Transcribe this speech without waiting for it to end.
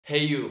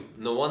Hey you,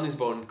 no one is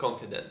born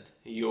confident,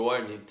 you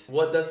earn it.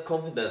 What does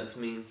confidence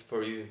mean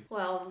for you?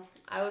 Well,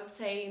 I would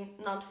say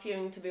not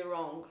fearing to be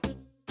wrong.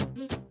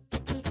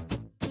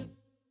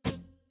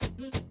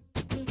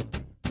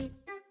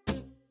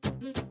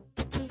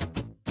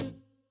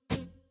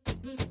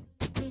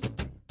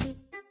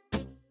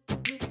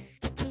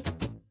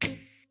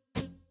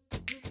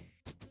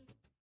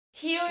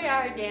 Here we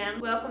are again,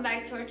 welcome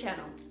back to our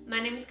channel. My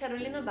name is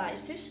Carolina.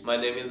 My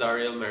name is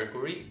Ariel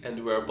Mercury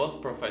and we are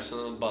both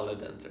professional ballet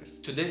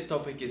dancers. Today's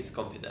topic is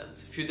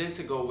confidence. A few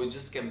days ago we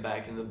just came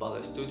back in the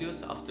ballet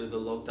studios after the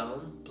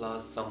lockdown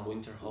plus some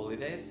winter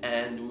holidays,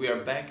 and we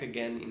are back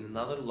again in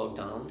another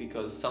lockdown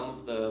because some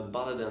of the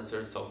ballet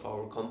dancers of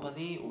our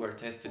company were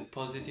tested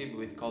positive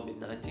with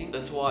COVID-19.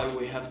 That's why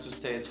we have to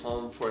stay at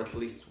home for at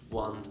least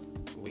 1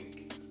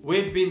 week.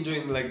 We've been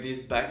doing like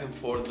this back and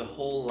forth the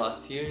whole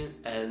last year,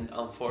 and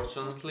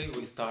unfortunately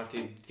we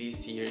started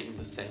this year in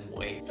the same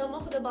way. Some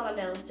of the ballet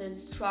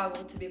dancers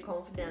struggle to be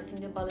confident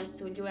in the ballet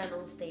studio and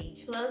on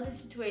stage. Plus the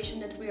situation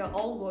that we are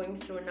all going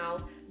through now,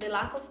 the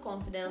lack of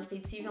confidence,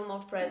 it's even more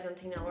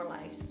present in our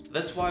lives.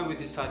 That's why we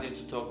decided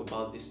to talk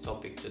about this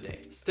topic today.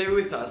 Stay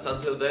with us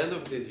until the end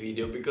of this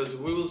video because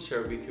we will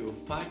share with you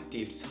 5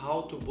 tips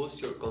how to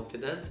boost your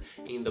confidence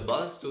in the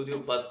ballet studio,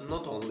 but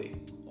not only,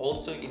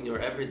 also in your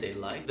everyday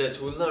life that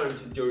we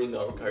learned during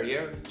our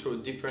career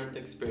through different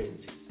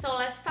experiences. So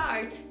let's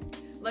start!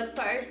 But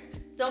first,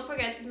 don't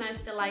forget to smash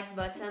the like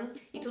button,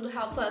 it would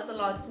help us a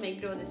lot to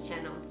make grow this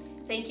channel.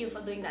 Thank you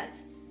for doing that.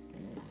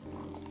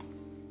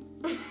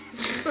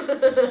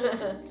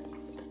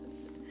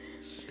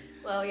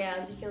 Well, yeah,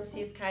 as you can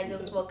see, Sky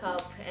just woke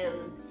up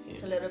and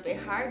it's a little bit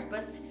hard,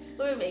 but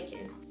we'll make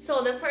it.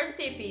 So the first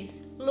tip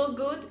is look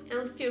good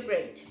and feel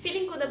great.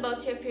 Feeling good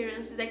about your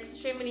appearance is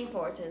extremely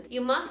important.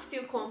 You must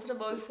feel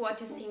comfortable with what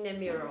you see in the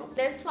mirror.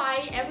 That's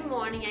why every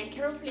morning I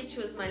carefully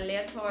choose my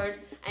leotard,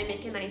 I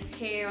make a nice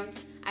hair,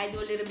 I do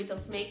a little bit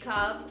of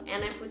makeup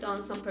and I put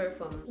on some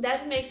perfume.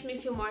 That makes me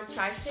feel more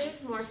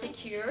attractive, more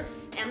secure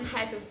and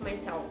happy with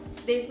myself.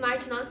 This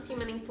might not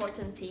seem an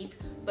important tip,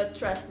 but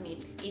trust me,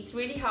 it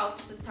really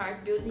helps to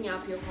start building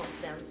up your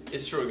confidence.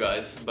 It's true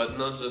guys, but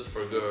not just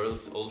for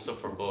girls, also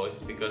for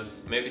boys,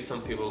 because maybe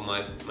some people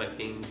might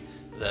think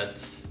that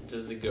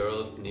just the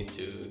girls need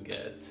to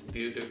get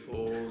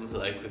beautiful,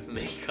 like with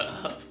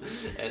makeup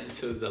and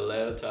choose a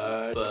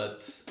leotard,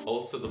 but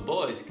also the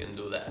boys can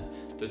do that,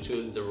 to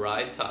choose the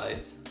right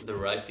tights, the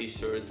right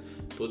t-shirt,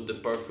 put the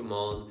perfume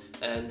on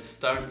and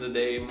start the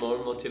day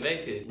more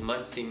motivated. It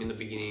might seem in the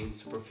beginning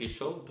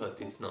superficial, but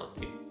it's not,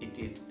 it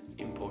is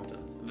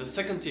important. The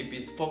second tip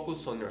is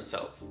focus on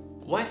yourself.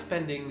 Why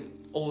spending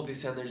all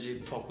this energy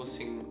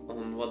focusing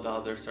on what the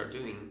others are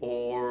doing?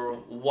 Or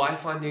why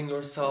finding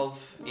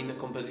yourself in a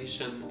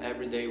competition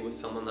every day with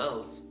someone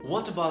else?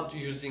 What about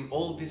using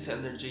all this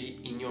energy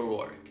in your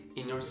work,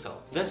 in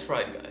yourself? That's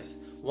right guys.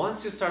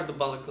 Once you start the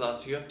ballet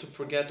class, you have to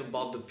forget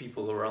about the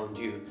people around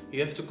you.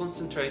 You have to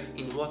concentrate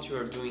in what you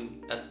are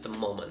doing at the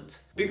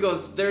moment.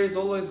 Because there is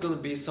always going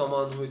to be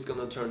someone who is going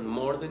to turn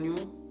more than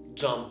you,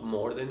 jump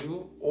more than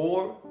you,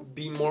 or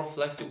be more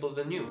flexible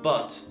than you.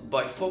 But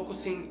by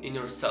focusing in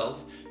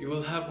yourself, you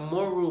will have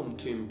more room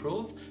to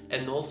improve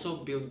and also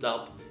build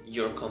up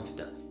your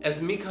confidence.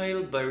 As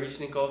Mikhail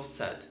Baryshnikov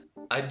said,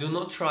 I do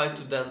not try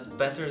to dance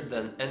better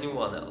than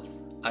anyone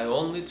else. I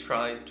only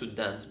try to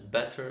dance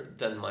better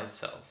than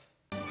myself.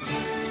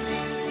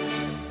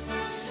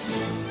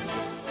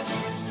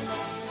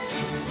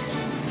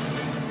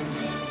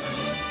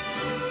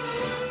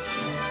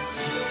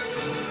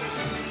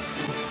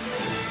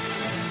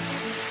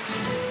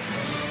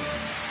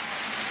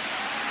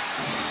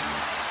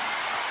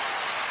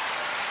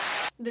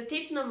 The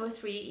tip number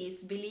 3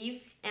 is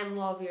believe and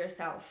love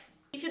yourself.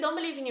 If you don't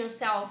believe in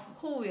yourself,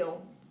 who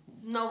will?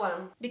 No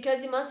one.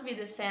 Because you must be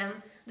the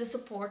fan, the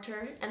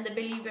supporter and the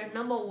believer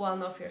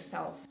 #1 of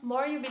yourself.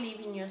 More you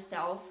believe in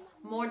yourself,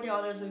 more the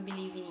others will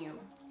believe in you.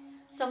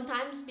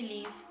 Sometimes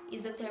belief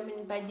is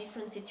determined by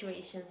different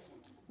situations,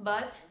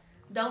 but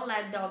don't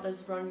let the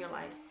others run your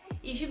life.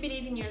 If you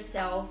believe in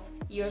yourself,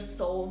 your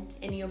soul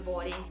and your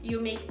body,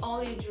 you make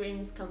all your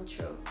dreams come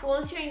true.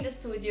 Once you're in the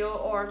studio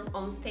or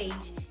on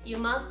stage, you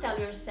must tell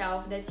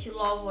yourself that you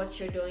love what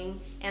you're doing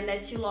and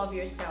that you love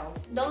yourself.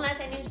 Don't let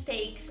any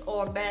mistakes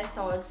or bad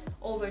thoughts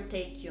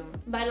overtake you.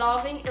 By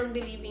loving and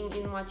believing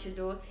in what you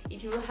do,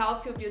 it will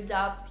help you build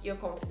up your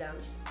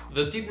confidence.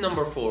 The tip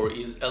number 4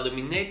 is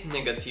eliminate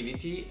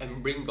negativity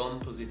and bring on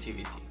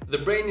positivity. The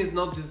brain is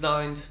not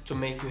designed to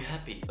make you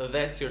happy.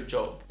 That's your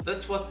job.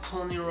 That's what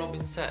Tony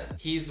Robbins said.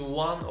 He is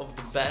one of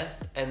the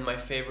best and my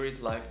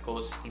favorite life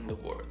coach in the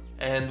world.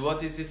 And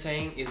what is he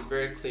saying is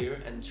very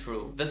clear and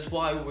true. That's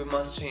why we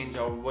must change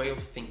our way of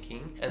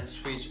thinking and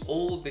switch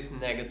all these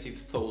negative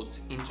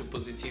thoughts into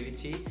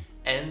positivity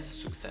and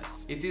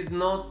success. It is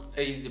not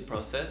an easy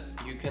process.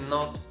 You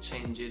cannot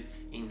change it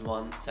in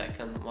 1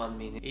 second, 1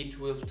 minute. It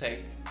will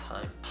take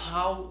time.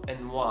 How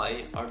and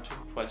why are two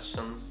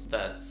questions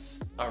that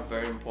are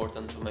very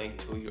important to make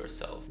to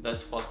yourself.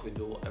 That's what we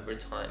do every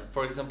time.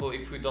 For example,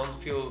 if we don't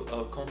feel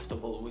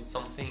comfortable with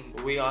something,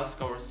 we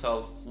ask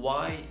ourselves,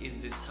 why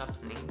is this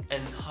happening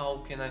and how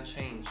can I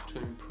change to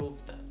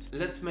improve that?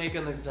 Let's make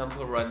an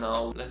example right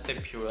now. Let's say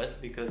pirouettes,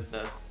 because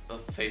that's a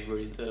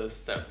favorite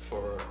step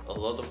for a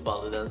lot of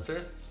ballet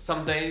dancers.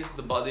 Some days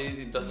the body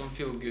it doesn't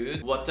feel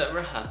good.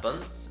 Whatever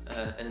happens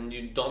and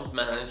you don't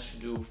manage to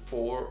do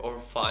 4 or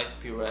 5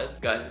 pirouettes,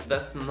 guys,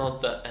 that's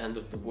not the end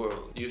of the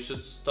world. You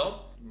should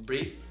stop,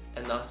 breathe,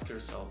 and ask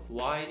yourself,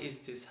 why is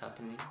this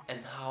happening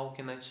and how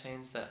can I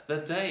change that?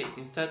 That day,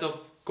 instead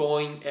of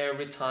going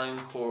every time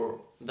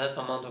for that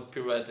amount of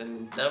pirouette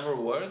and it never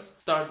works,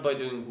 start by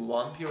doing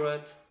 1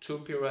 pirouette, 2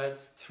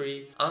 pirouettes,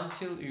 3,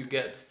 until you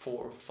get 4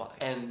 or 5.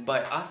 And by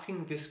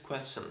asking these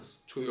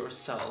questions to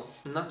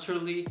yourself,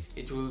 naturally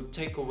it will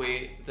take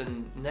away the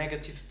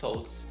negative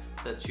thoughts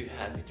that you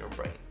have in your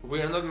brain.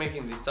 We are not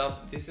making this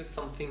up. This is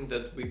something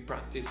that we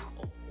practice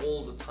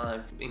all the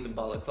time in the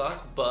ballet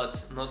class,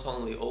 but not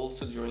only,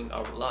 also during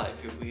our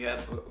life. If we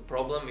have a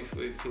problem, if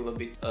we feel a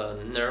bit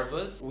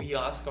nervous, we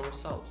ask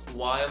ourselves,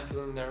 why I'm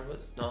feeling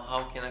nervous? Now,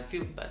 how can I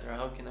feel better?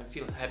 How can I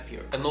feel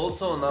happier? And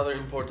also another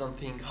important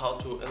thing, how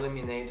to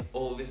eliminate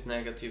all these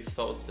negative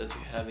thoughts that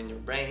you have in your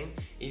brain,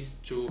 is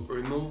to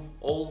remove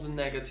all the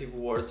negative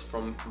words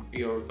from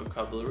your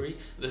vocabulary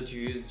that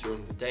you use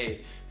during the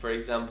day. For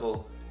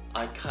example,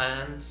 I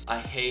can't, I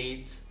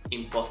hate,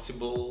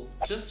 impossible.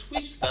 Just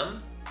switch them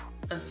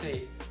and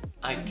say,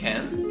 I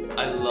can,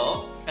 I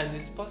love, and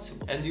it's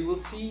possible. And you will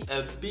see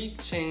a big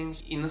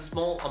change in a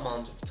small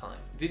amount of time.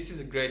 This is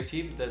a great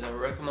tip that I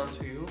recommend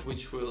to you,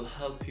 which will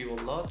help you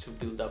a lot to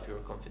build up your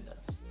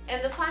confidence.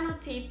 And the final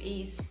tip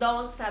is,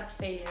 don't accept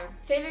failure.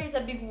 Failure is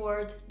a big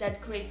word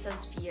that creates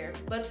us fear,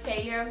 but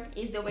failure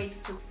is the way to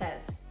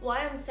success. Why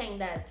I'm saying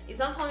that is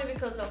not only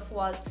because of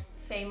what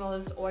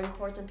famous or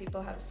important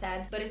people have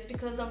said, but it's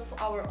because of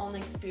our own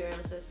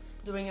experiences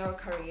during our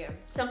career.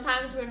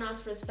 Sometimes we're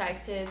not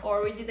respected,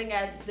 or we didn't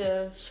get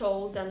the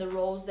shows and the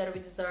roles that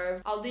we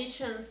deserve,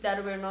 auditions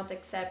that were not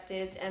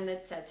accepted, and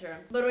etc.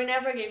 But we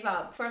never gave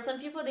up. For some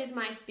people these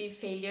might be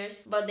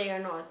failures, but they are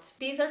not.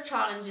 These are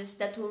challenges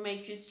that will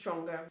make you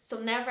stronger.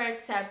 So never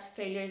accept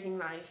failures in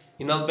life.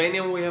 In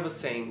Albanian we have a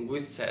saying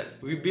which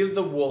says, we build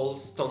the wall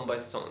stone by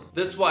stone.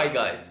 That's why,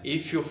 guys,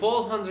 if you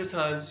fall 100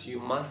 times, you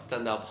must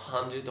stand up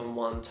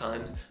 101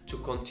 times to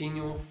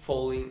continue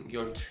following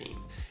your dream.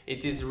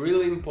 It is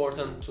really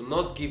important to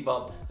not give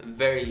up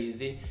very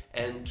easy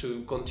and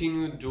to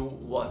continue do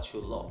what you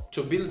love.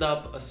 To build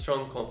up a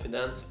strong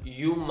confidence,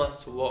 you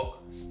must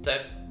walk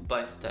step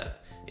by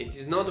step. It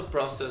is not a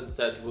process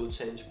that will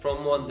change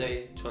from one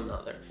day to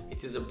another.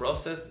 It is a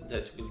process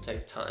that will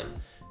take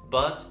time,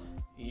 but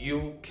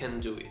you can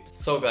do it.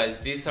 So guys,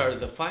 these are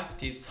the 5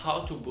 tips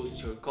how to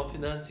boost your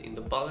confidence in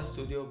the ballet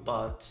studio,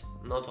 but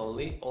not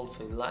only,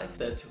 also in life,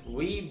 that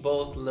we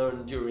both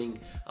learned during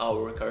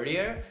our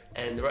career,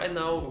 and right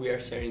now we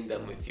are sharing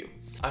them with you.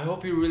 I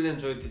hope you really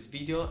enjoyed this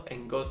video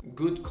and got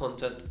good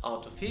content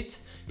out of it.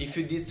 If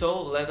you did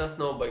so, let us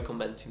know by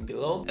commenting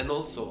below. And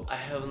also, I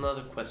have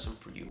another question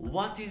for you.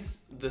 What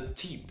is the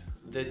tip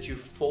that you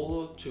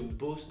follow to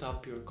boost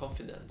up your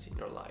confidence in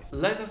your life?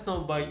 Let us know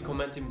by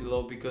commenting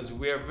below, because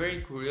we are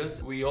very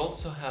curious. We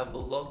also have a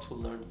lot to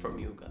learn from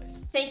you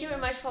guys. Thank you very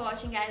much for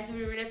watching, guys.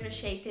 We really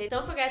appreciate it.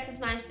 Don't forget to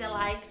smash the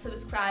like,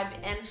 subscribe,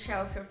 and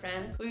share with your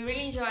friends. We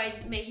really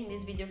enjoyed making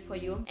this video for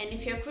you. And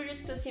if you're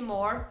curious to see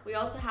more, we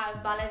also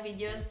have ballet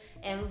videos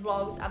and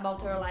vlogs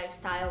about our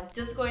lifestyle.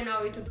 Just go in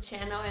our YouTube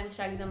channel and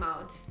check them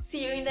out.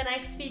 See you in the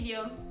next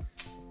video.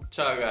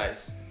 Ciao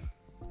guys!